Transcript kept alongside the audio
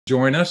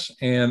join us,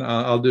 and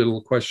I'll do a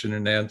little question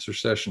and answer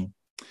session.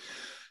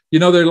 You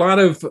know, there are a lot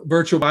of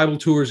virtual Bible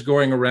tours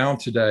going around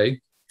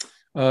today.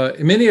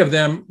 Many of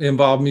them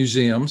involve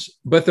museums,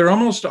 but they're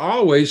almost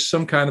always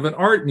some kind of an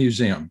art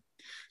museum.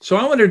 So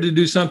I wanted to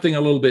do something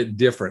a little bit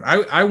different.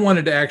 I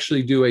wanted to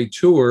actually do a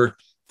tour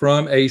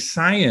from a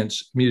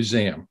science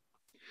museum.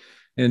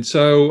 And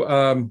so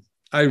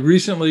I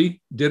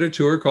recently did a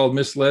tour called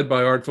Misled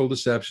by Artful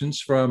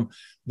Deceptions from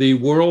the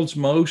world's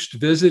most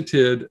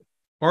visited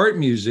art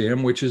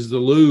museum, which is the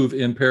Louvre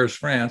in Paris,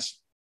 France.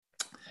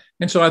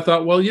 And so I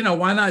thought, well, you know,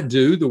 why not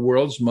do the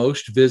world's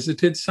most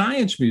visited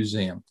science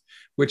museum,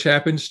 which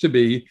happens to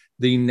be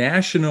the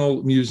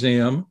National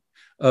Museum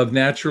of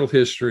Natural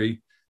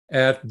History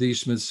at the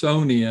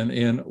Smithsonian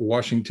in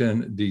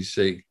Washington,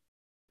 D.C.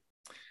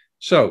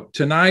 So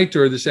tonight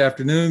or this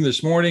afternoon,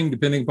 this morning,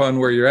 depending upon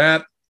where you're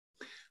at,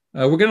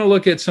 we're going to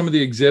look at some of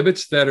the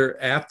exhibits that are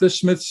at the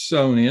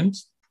Smithsonian.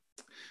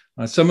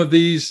 Some of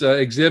these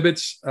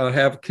exhibits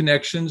have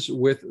connections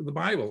with the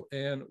Bible,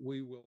 and we will